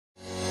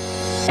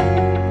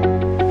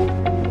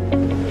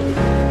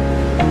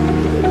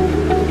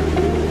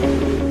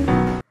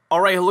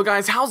Alright, hello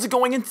guys, how's it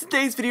going? In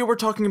today's video, we're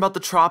talking about the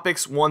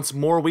tropics once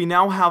more. We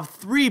now have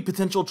 3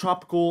 potential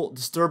tropical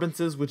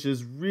disturbances, which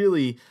is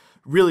really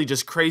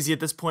just crazy at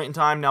this point in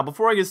time. Now,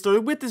 before I get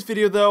started with this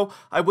video, though,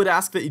 I would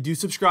ask that you do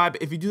subscribe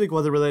if you do like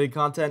weather-related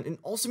content, and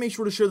also make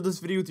sure to share this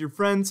video with your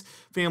friends,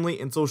 family,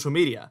 and social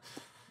media.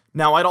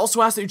 Now, I'd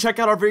also ask that you check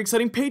out our very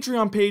exciting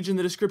Patreon page in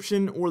the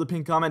description or the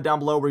pinned comment down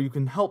below where you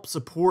can help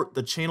support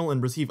the channel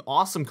and receive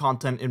awesome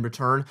content in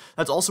return.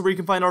 That's also where you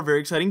can find our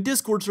very exciting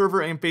Discord server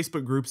and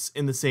Facebook groups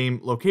in the same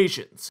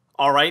locations.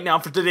 Alright, now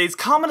for today's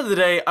comment of the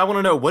day, I want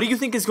to know, what do you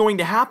think is going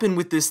to happen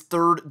with this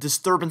third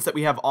disturbance that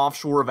we have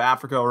offshore of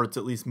Africa, or it's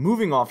at least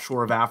moving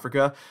offshore of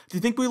Africa? Do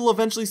you think we will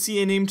eventually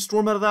see a named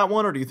storm out of that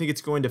one, or do you think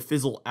it's going to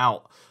fizzle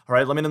out?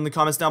 Alright, let me know in the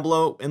comments down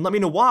below, and let me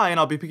know why, and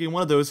I'll be picking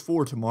one of those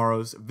for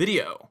tomorrow's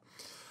video.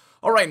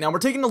 Alright, now we're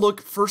taking a look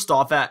first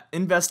off at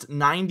Invest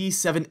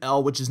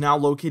 97L, which is now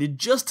located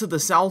just to the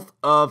south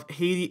of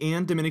Haiti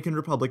and Dominican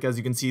Republic, as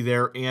you can see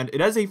there, and it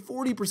has a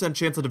 40%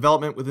 chance of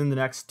development within the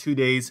next 2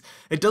 days.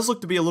 It does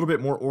look to be a little bit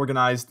more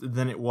organized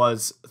than it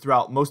was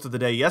throughout most of the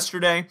day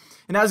yesterday,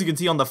 and as you can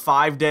see on the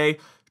 5-day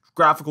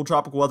graphical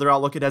tropical weather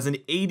outlook, it has an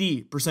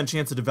 80%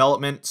 chance of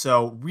development,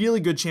 so really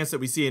good chance that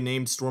we see a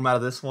named storm out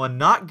of this one.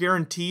 Not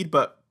guaranteed,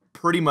 but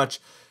pretty much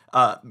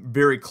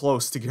very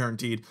close to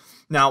guaranteed.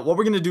 Now, what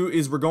we're going to do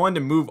is we're going to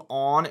move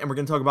on, and we're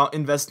going to talk about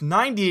Invest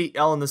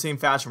 98L in the same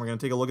fashion. We're going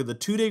to take a look at the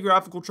 2-day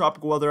graphical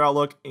tropical weather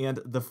outlook and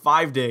the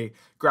 5-day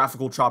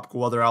graphical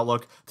tropical weather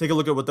outlook. Take a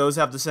look at what those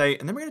have to say,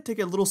 and then we're going to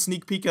take a little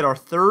sneak peek at our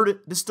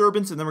third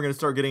disturbance, and then we're going to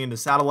start getting into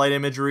satellite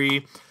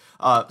imagery,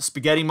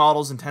 spaghetti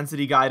models,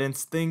 intensity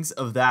guidance, things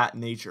of that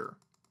nature.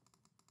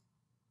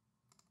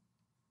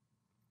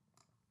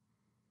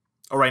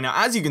 Alright, now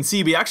as you can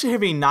see, we actually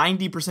have a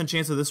 90%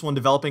 chance of this one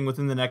developing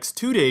within the next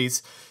 2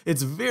 days.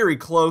 It's very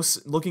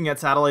close. Looking at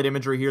satellite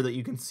imagery here that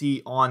you can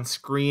see on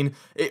screen,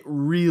 it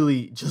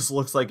really just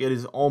looks like it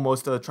is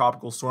almost a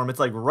tropical storm. It's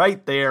like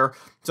right there.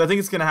 So I think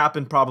it's going to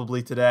happen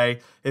probably today,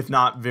 if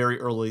not very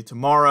early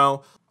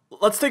tomorrow.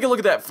 Let's take a look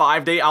at that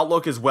 5-day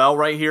outlook as well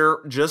right here,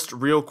 just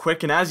real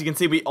quick. And as you can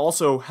see, we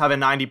also have a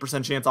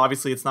 90% chance.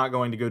 Obviously, it's not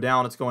going to go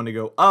down, it's going to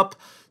go up.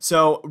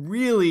 So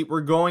really,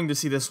 we're going to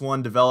see this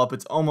one develop.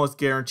 It's almost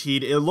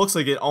guaranteed. It looks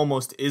like it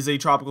almost is a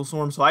tropical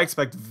storm, so I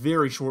expect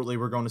very shortly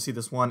we're going to see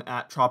this one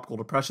at tropical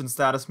depression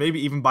status, maybe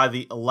even by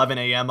the 11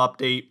 a.m.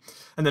 update,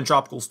 and then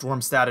tropical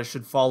storm status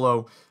should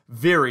follow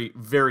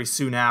very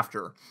soon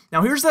after.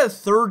 Now, here's that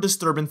third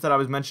disturbance that I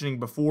was mentioning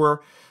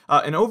before.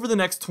 And over the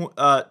next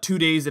 2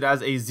 days, it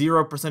has a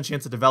 0%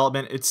 chance of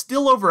development. It's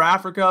still over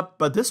Africa,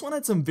 but this one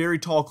had some very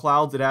tall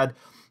clouds. It had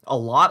a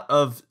lot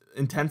of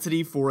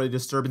intensity for a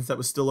disturbance that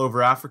was still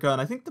over Africa,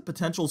 and I think the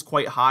potential is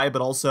quite high,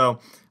 but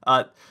also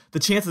the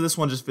chance of this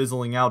one just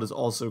fizzling out is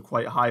also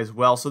quite high as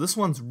well. So this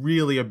one's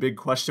really a big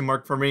question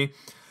mark for me.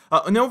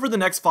 And over the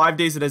next 5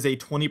 days, it has a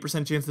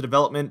 20% chance of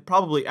development.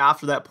 Probably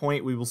after that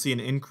point, we will see an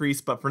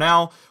increase, but for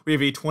now, we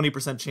have a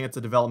 20% chance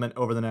of development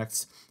over the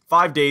next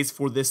 5 days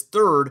for this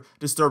third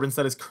disturbance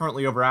that is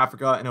currently over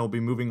Africa, and it will be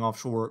moving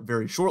offshore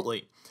very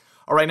shortly.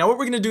 Alright, now what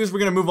we're going to do is we're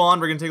going to move on.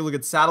 We're going to take a look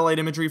at satellite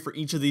imagery for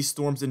each of these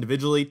storms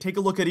individually, take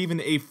a look at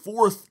even a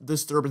fourth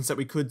disturbance that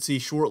we could see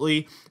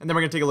shortly, and then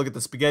we're going to take a look at the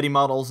spaghetti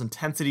models,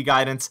 intensity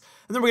guidance,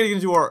 and then we're going to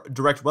get into our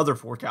direct weather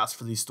forecast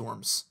for these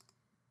storms.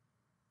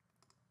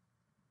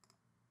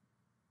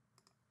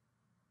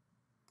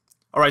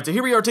 Alright, so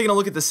here we are taking a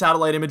look at the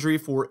satellite imagery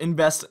for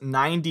Invest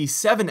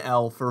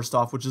 97L first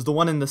off, which is the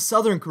one in the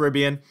southern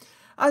Caribbean.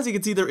 As you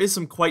can see, there is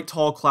some quite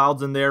tall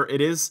clouds in there. It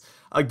is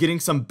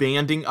getting some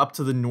banding up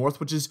to the north,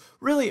 which is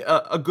really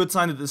a good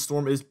sign that this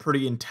storm is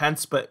pretty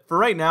intense. But for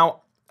right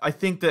now, I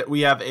think that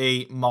we have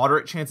a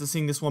moderate chance of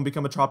seeing this one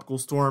become a tropical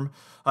storm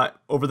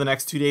over the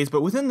next 2 days.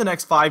 But within the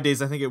next 5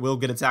 days, I think it will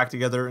get its act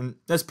together. And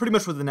that's pretty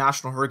much what the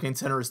National Hurricane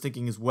Center is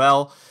thinking as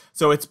well.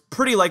 So it's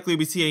pretty likely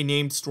we see a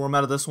named storm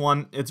out of this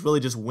one. It's really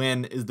just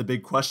when is the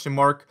big question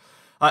mark.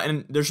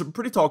 And there's some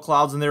pretty tall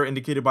clouds in there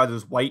indicated by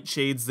those white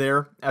shades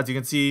there, as you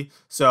can see.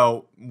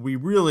 So we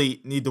really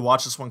need to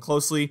watch this one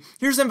closely.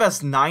 Here's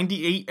Invest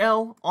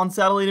 98L on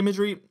satellite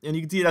imagery, and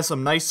you can see it has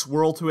some nice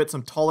swirl to it,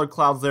 some taller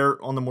clouds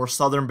there on the more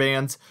southern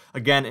bands,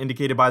 again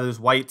indicated by those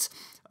whites.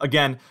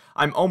 Again,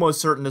 I'm almost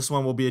certain this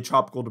one will be a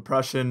tropical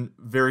depression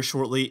very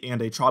shortly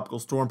and a tropical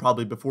storm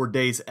probably before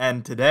day's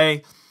end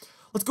today.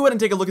 Let's go ahead and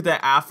take a look at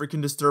that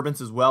African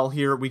disturbance as well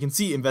here. We can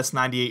see Invest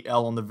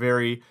 98L on the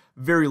very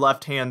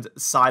left-hand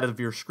side of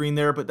your screen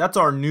there, but that's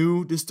our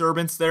new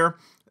disturbance there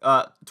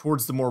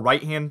towards the more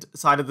right-hand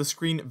side of the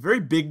screen.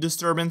 Very big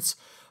disturbance,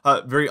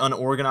 very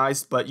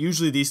unorganized, but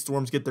usually these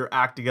storms get their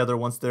act together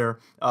once they're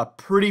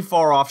pretty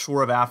far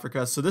offshore of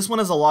Africa. So this one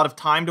has a lot of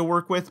time to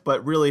work with,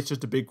 but really it's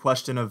just a big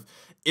question of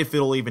if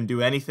it'll even do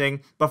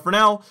anything. But for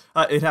now,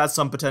 it has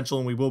some potential,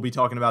 and we will be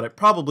talking about it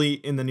probably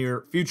in the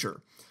near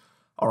future.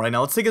 All right,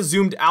 now let's take a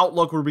zoomed out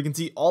look where we can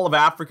see all of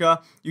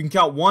Africa. You can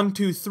count 1,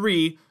 2,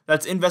 3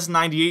 That's Invest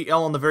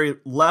 98L on the very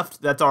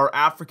left. That's our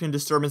African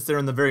disturbance there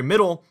in the very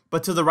middle.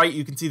 But to the right,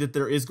 you can see that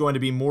there is going to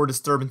be more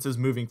disturbances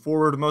moving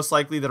forward, most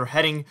likely, that are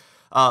heading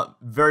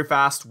very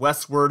fast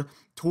westward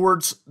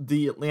towards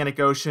the Atlantic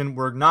Ocean.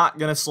 We're not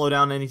going to slow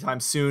down anytime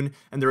soon,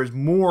 and there is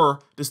more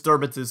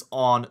disturbances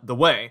on the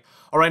way.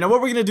 All right, now what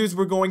we're going to do is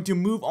we're going to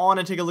move on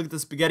and take a look at the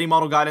spaghetti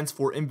model guidance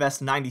for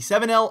Invest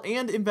 97L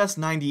and Invest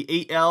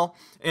 98L,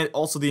 and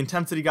also the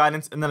intensity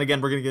guidance. And then again,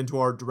 we're going to get into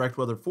our direct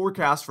weather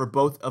forecast for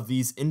both of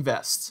these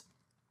invests.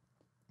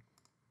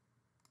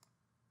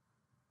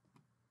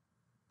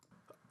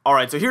 All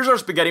right, so here's our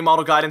spaghetti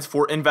model guidance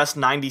for Invest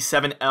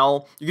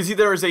 97L. You can see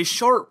there is a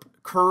sharp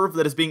curve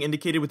that is being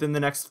indicated within the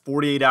next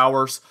 48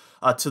 hours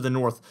to the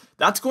north.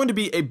 That's going to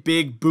be a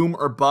big boom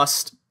or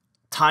bust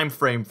time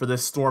frame for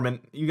this storm, and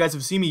you guys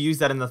have seen me use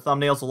that in the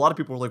thumbnails. A lot of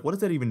people are like, what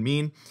does that even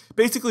mean?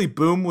 Basically,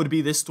 boom would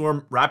be this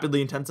storm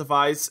rapidly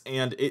intensifies,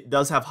 and it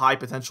does have high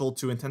potential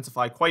to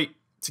intensify quite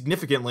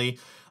significantly,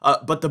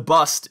 but the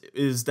bust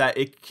is that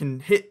it can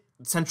hit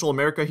Central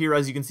America here,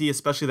 as you can see,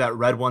 especially that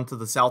red one to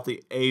the south,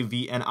 the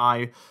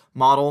AVNI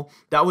model.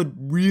 That would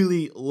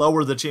really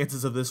lower the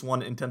chances of this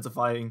one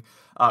intensifying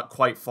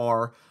quite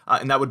far,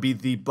 and that would be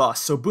the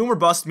bust. So boom or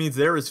bust means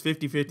there is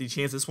 50-50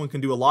 chance this one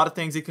can do a lot of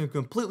things. It can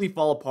completely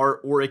fall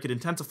apart, or it could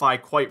intensify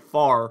quite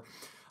far.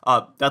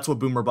 That's what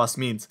boom or bust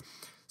means.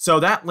 So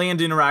that land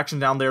interaction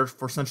down there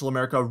for Central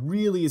America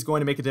really is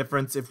going to make a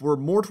difference. If we're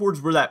more towards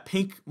where that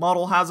pink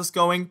model has us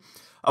going,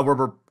 where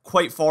we're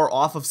quite far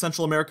off of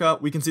Central America,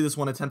 we can see this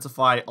one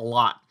intensify a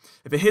lot.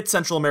 If it hits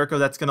Central America,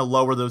 that's going to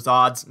lower those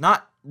odds.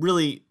 Not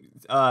really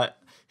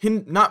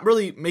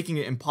making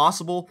it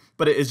impossible,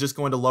 but it is just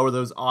going to lower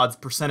those odds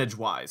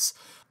percentage-wise.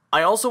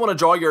 I also want to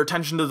draw your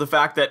attention to the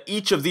fact that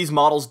each of these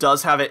models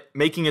does have it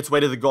making its way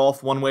to the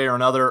Gulf one way or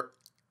another,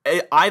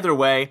 either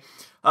way.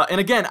 And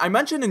again, I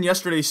mentioned in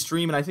yesterday's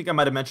stream, and I think I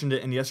might have mentioned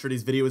it in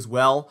yesterday's video as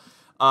well,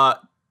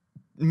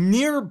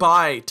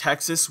 nearby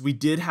Texas, we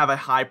did have a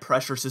high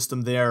pressure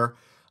system there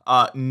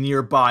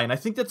nearby, and I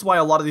think that's why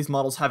a lot of these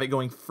models have it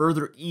going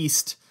further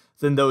east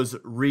than those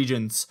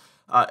regions.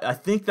 I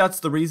think that's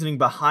the reasoning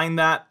behind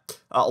that.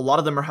 A lot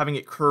of them are having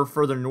it curve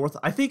further north.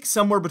 I think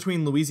somewhere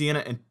between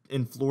Louisiana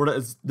and Florida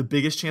is the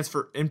biggest chance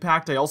for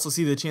impact. I also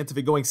see the chance of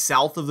it going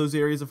south of those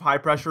areas of high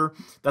pressure.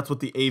 That's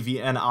what the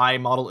AVNI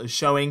model is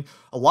showing.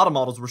 A lot of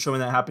models were showing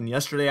that happen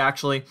yesterday,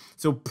 actually.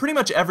 So pretty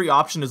much every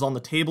option is on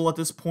the table at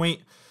this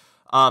point.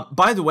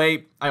 By the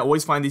way, I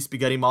always find these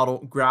spaghetti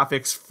model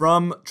graphics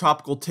from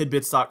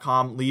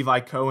tropicaltidbits.com. Levi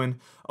Cohen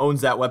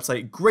owns that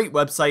website. Great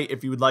website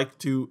if you would like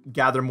to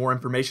gather more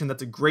information.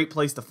 That's a great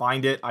place to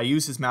find it. I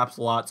use his maps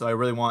a lot, so I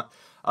really want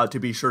to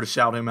be sure to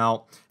shout him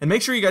out. And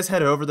make sure you guys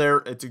head over there.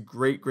 It's a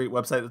great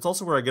website. That's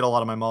also where I get a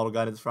lot of my model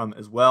guidance from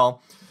as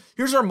well.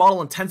 Here's our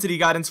model intensity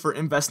guidance for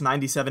Invest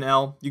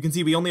 97L. You can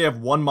see we only have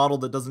one model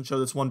that doesn't show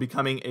this one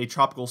becoming a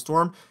tropical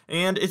storm,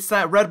 and it's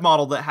that red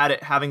model that had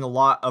it having a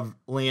lot of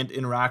land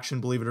interaction,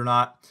 believe it or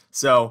not.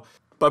 So,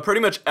 but pretty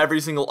much every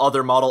single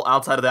other model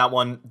outside of that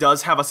one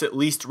does have us at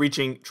least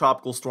reaching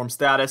tropical storm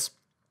status.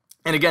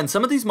 And again,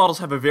 some of these models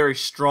have a very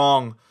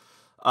strong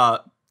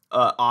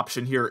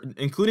option here,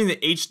 including the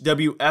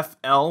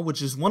HWFL,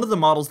 which is one of the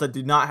models that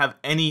did not have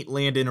any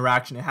land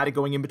interaction. It had it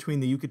going in between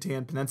the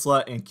Yucatan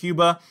Peninsula and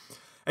Cuba.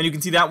 And you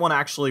can see that one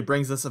actually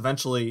brings us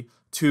eventually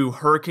to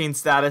hurricane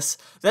status.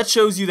 That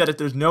shows you that if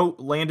there's no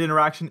land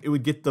interaction, it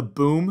would get the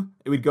boom.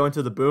 It would go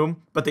into the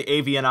boom. But the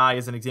AVNI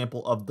is an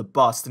example of the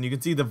bust. And you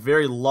can see the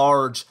very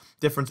large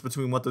difference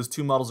between what those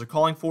two models are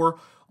calling for,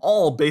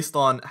 all based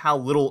on how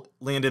little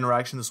land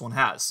interaction this one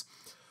has.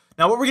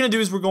 Now what we're going to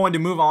do is we're going to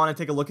move on and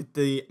take a look at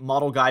the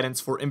model guidance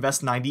for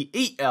Invest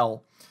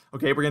 98L.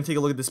 Okay, we're going to take a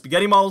look at the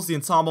spaghetti models, the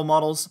ensemble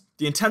models,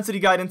 the intensity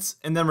guidance,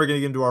 and then we're going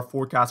to get into our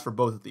forecast for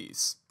both of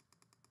these.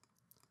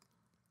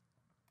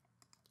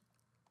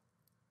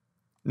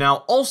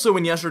 Now, also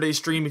in yesterday's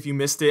stream, if you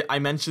missed it, I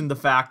mentioned the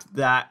fact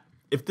that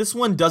if this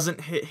one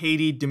doesn't hit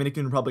Haiti,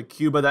 Dominican Republic,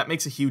 Cuba, that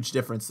makes a huge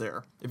difference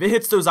there. If it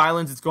hits those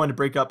islands, it's going to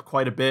break up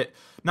quite a bit.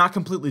 Not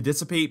completely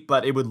dissipate,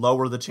 but it would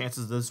lower the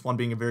chances of this one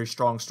being a very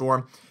strong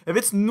storm. If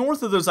it's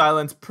north of those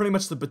islands, pretty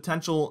much the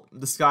potential,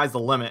 the sky's the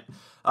limit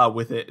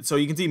with it. So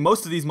you can see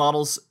most of these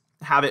models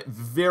have it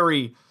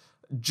very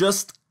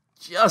just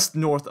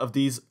north of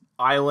these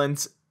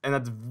islands, and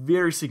that's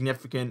very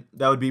significant.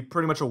 That would be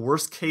pretty much a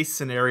worst case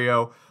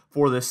scenario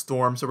for this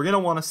storm. So we're going to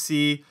want to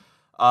see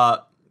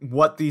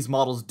what these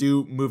models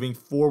do moving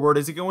forward.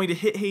 Is it going to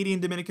hit Haiti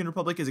and Dominican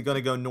Republic? Is it going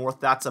to go north?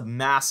 That's a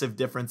massive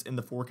difference in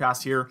the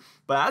forecast here.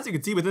 But as you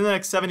can see, within the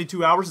next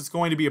 72 hours, it's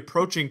going to be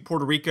approaching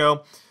Puerto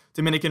Rico,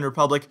 Dominican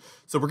Republic.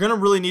 So we're going to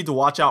really need to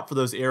watch out for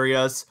those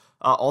areas.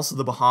 Also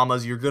the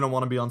Bahamas, you're going to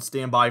want to be on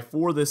standby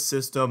for this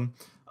system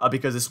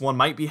because this one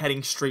might be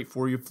heading straight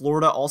for you.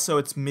 Florida, also,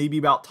 it's maybe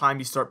about time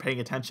you start paying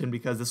attention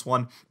because this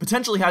one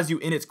potentially has you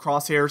in its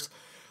crosshairs.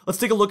 Let's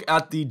take a look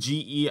at the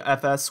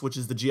GEFS, which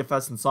is the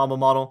GFS ensemble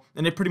model,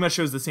 and it pretty much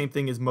shows the same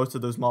thing as most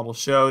of those models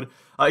showed,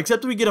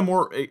 except we get a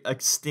more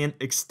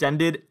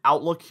extended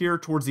outlook here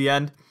towards the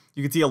end.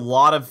 You can see a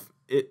lot of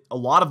a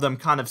lot of them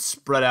kind of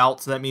spread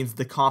out, so that means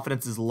the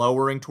confidence is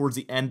lowering towards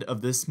the end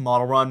of this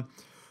model run.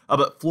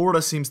 But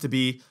Florida seems to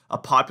be a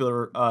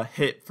popular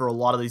hit for a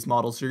lot of these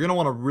models, so you're going to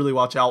want to really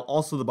watch out.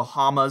 Also, the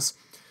Bahamas.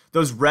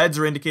 Those reds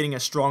are indicating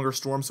a stronger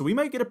storm, so we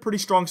might get a pretty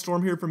strong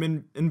storm here from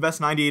Invest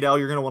 98L.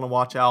 You're going to want to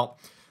watch out.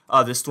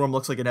 This storm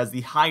looks like it has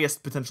the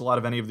highest potential out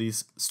of any of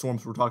these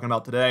storms we're talking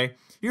about today.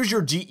 Here's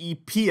your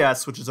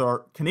GEPS, which is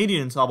our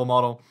Canadian ensemble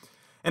model,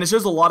 and it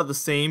shows a lot of the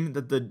same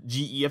that the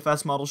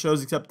GEFS model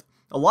shows, except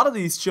a lot of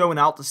these show an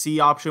out-to-sea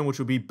option, which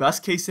would be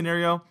best case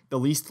scenario, the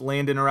least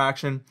land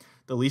interaction,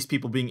 the least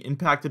people being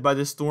impacted by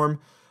this storm.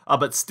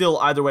 But still,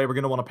 either way, we're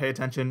going to want to pay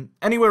attention.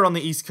 Anywhere on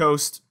the East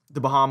Coast, the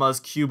Bahamas,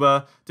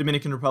 Cuba,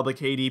 Dominican Republic,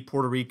 Haiti,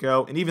 Puerto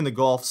Rico, and even the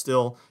Gulf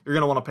still, you're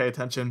going to want to pay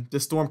attention.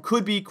 This storm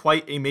could be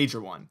quite a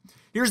major one.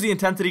 Here's the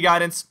intensity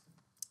guidance,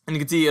 and you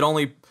can see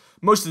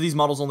most of these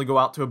models only go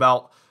out to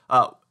about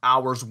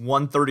hours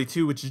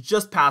 132, which is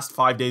just past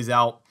 5 days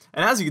out.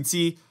 And as you can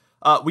see,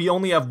 we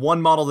only have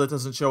one model that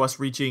doesn't show us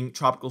reaching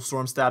tropical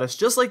storm status,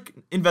 just like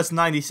Invest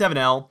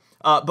 97L.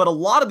 But a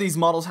lot of these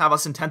models have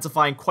us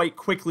intensifying quite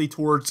quickly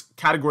towards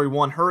Category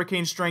 1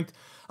 hurricane strength,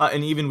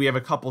 and even we have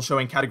a couple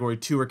showing Category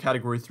 2 or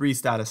Category 3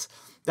 status.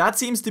 That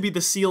seems to be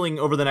the ceiling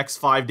over the next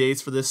 5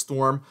 days for this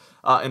storm,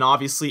 and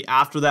obviously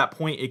after that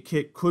point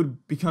it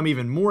could become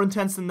even more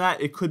intense than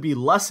that. It could be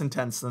less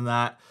intense than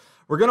that.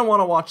 We're going to want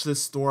to watch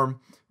this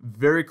storm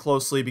very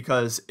closely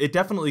because it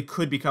definitely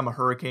could become a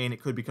hurricane.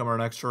 It could become our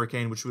next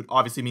hurricane, which would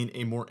obviously mean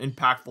a more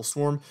impactful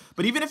storm.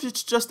 But even if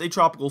it's just a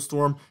tropical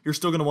storm, you're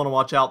still going to want to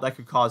watch out. That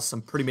could cause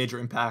some pretty major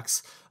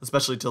impacts,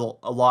 especially to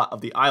a lot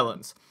of the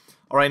islands.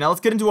 All right, now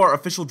let's get into our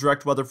official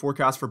direct weather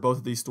forecast for both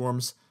of these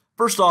storms.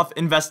 First off,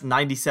 Invest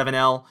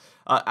 97L.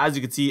 As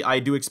you can see, I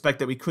do expect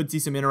that we could see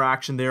some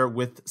interaction there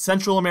with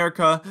Central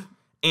America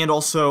and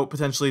also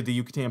potentially the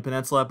Yucatan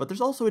Peninsula, but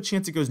there's also a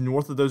chance it goes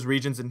north of those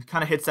regions and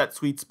kind of hits that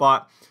sweet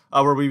spot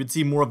where we would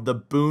see more of the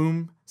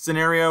boom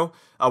scenario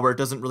where it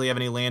doesn't really have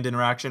any land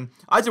interaction.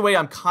 Either way,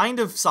 I'm kind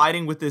of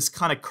siding with this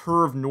kind of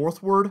curve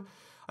northward.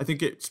 I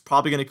think it's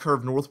probably going to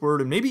curve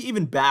northward and maybe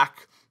even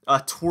back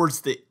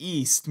towards the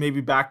east,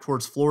 maybe back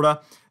towards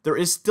Florida. There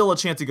is still a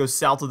chance it goes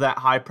south of that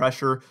high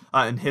pressure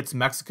and hits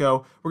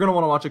Mexico. We're going to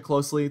want to watch it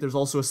closely. There's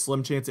also a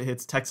slim chance it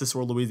hits Texas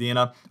or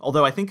Louisiana,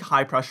 although I think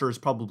high pressure is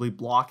probably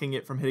blocking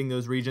it from hitting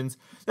those regions.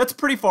 That's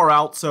pretty far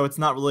out, so it's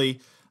not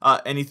really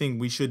anything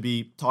we should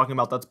be talking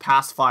about. That's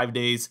past 5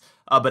 days,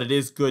 but it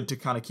is good to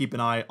kind of keep an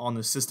eye on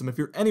the system. If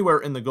you're anywhere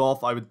in the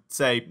Gulf, I would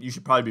say you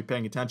should probably be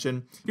paying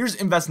attention. Here's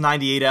Invest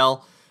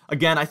 98L.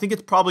 Again, I think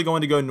it's probably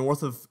going to go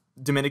north of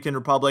Dominican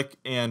Republic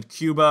and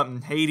Cuba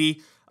and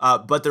Haiti,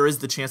 but there is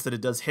the chance that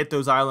it does hit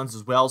those islands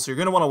as well, so you're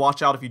going to want to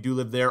watch out if you do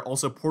live there.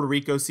 Also, Puerto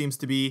Rico seems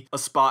to be a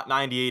spot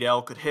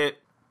 98L could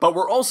hit, but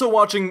we're also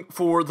watching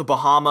for the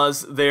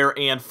Bahamas there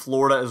and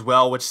Florida as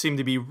well, which seem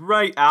to be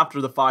right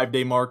after the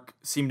 5-day mark,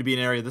 seem to be an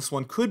area this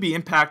one could be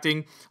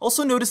impacting.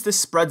 Also notice this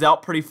spreads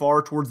out pretty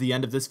far towards the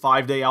end of this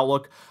 5-day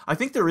outlook. I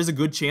think there is a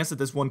good chance that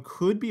this one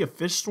could be a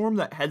fish storm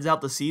that heads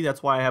out to sea.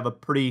 That's why I have a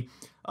pretty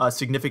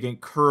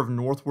significant curve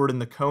northward in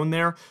the cone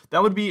there.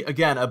 That would be,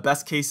 again, a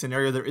best case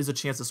scenario. There is a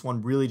chance this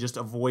one really just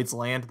avoids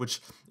land,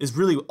 which is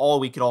really all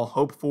we could all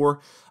hope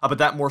for. But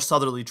that more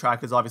southerly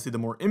track is obviously the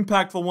more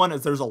impactful one,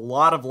 as there's a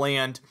lot of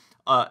land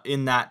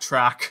in that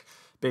track,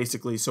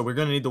 basically. So we're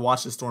going to need to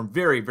watch this storm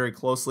very, very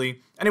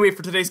closely. Anyway,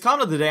 for today's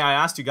comment of the day, I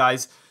asked you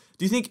guys,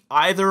 do you think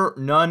either,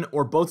 none,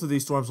 or both of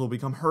these storms will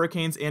become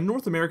hurricanes? And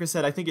North America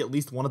said, I think at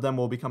least one of them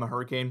will become a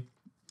hurricane.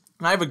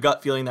 And I have a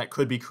gut feeling that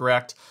could be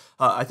correct.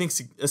 I think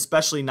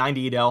especially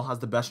 98L has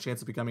the best chance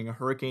of becoming a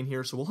hurricane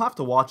here, so we'll have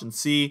to watch and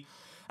see.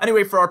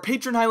 Anyway, for our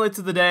patron highlights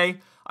of the day,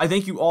 I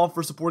thank you all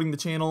for supporting the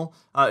channel,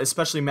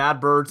 especially Mad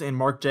Birds and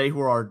Mark J, who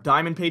are our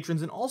diamond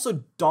patrons, and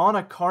also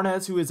Donna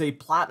Carnes, who is a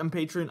platinum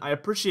patron. I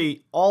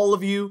appreciate all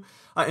of you,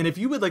 and if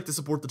you would like to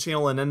support the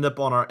channel and end up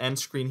on our end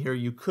screen here,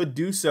 you could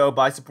do so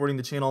by supporting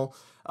the channel.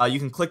 You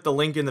can click the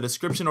link in the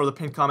description or the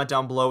pinned comment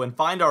down below and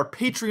find our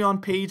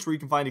Patreon page where you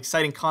can find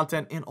exciting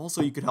content, and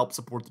also you could help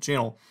support the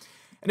channel.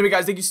 Anyway,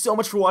 guys, thank you so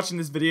much for watching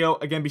this video.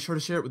 Again, be sure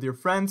to share it with your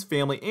friends,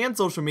 family, and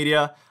social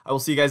media. I will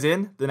see you guys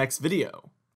in the next video.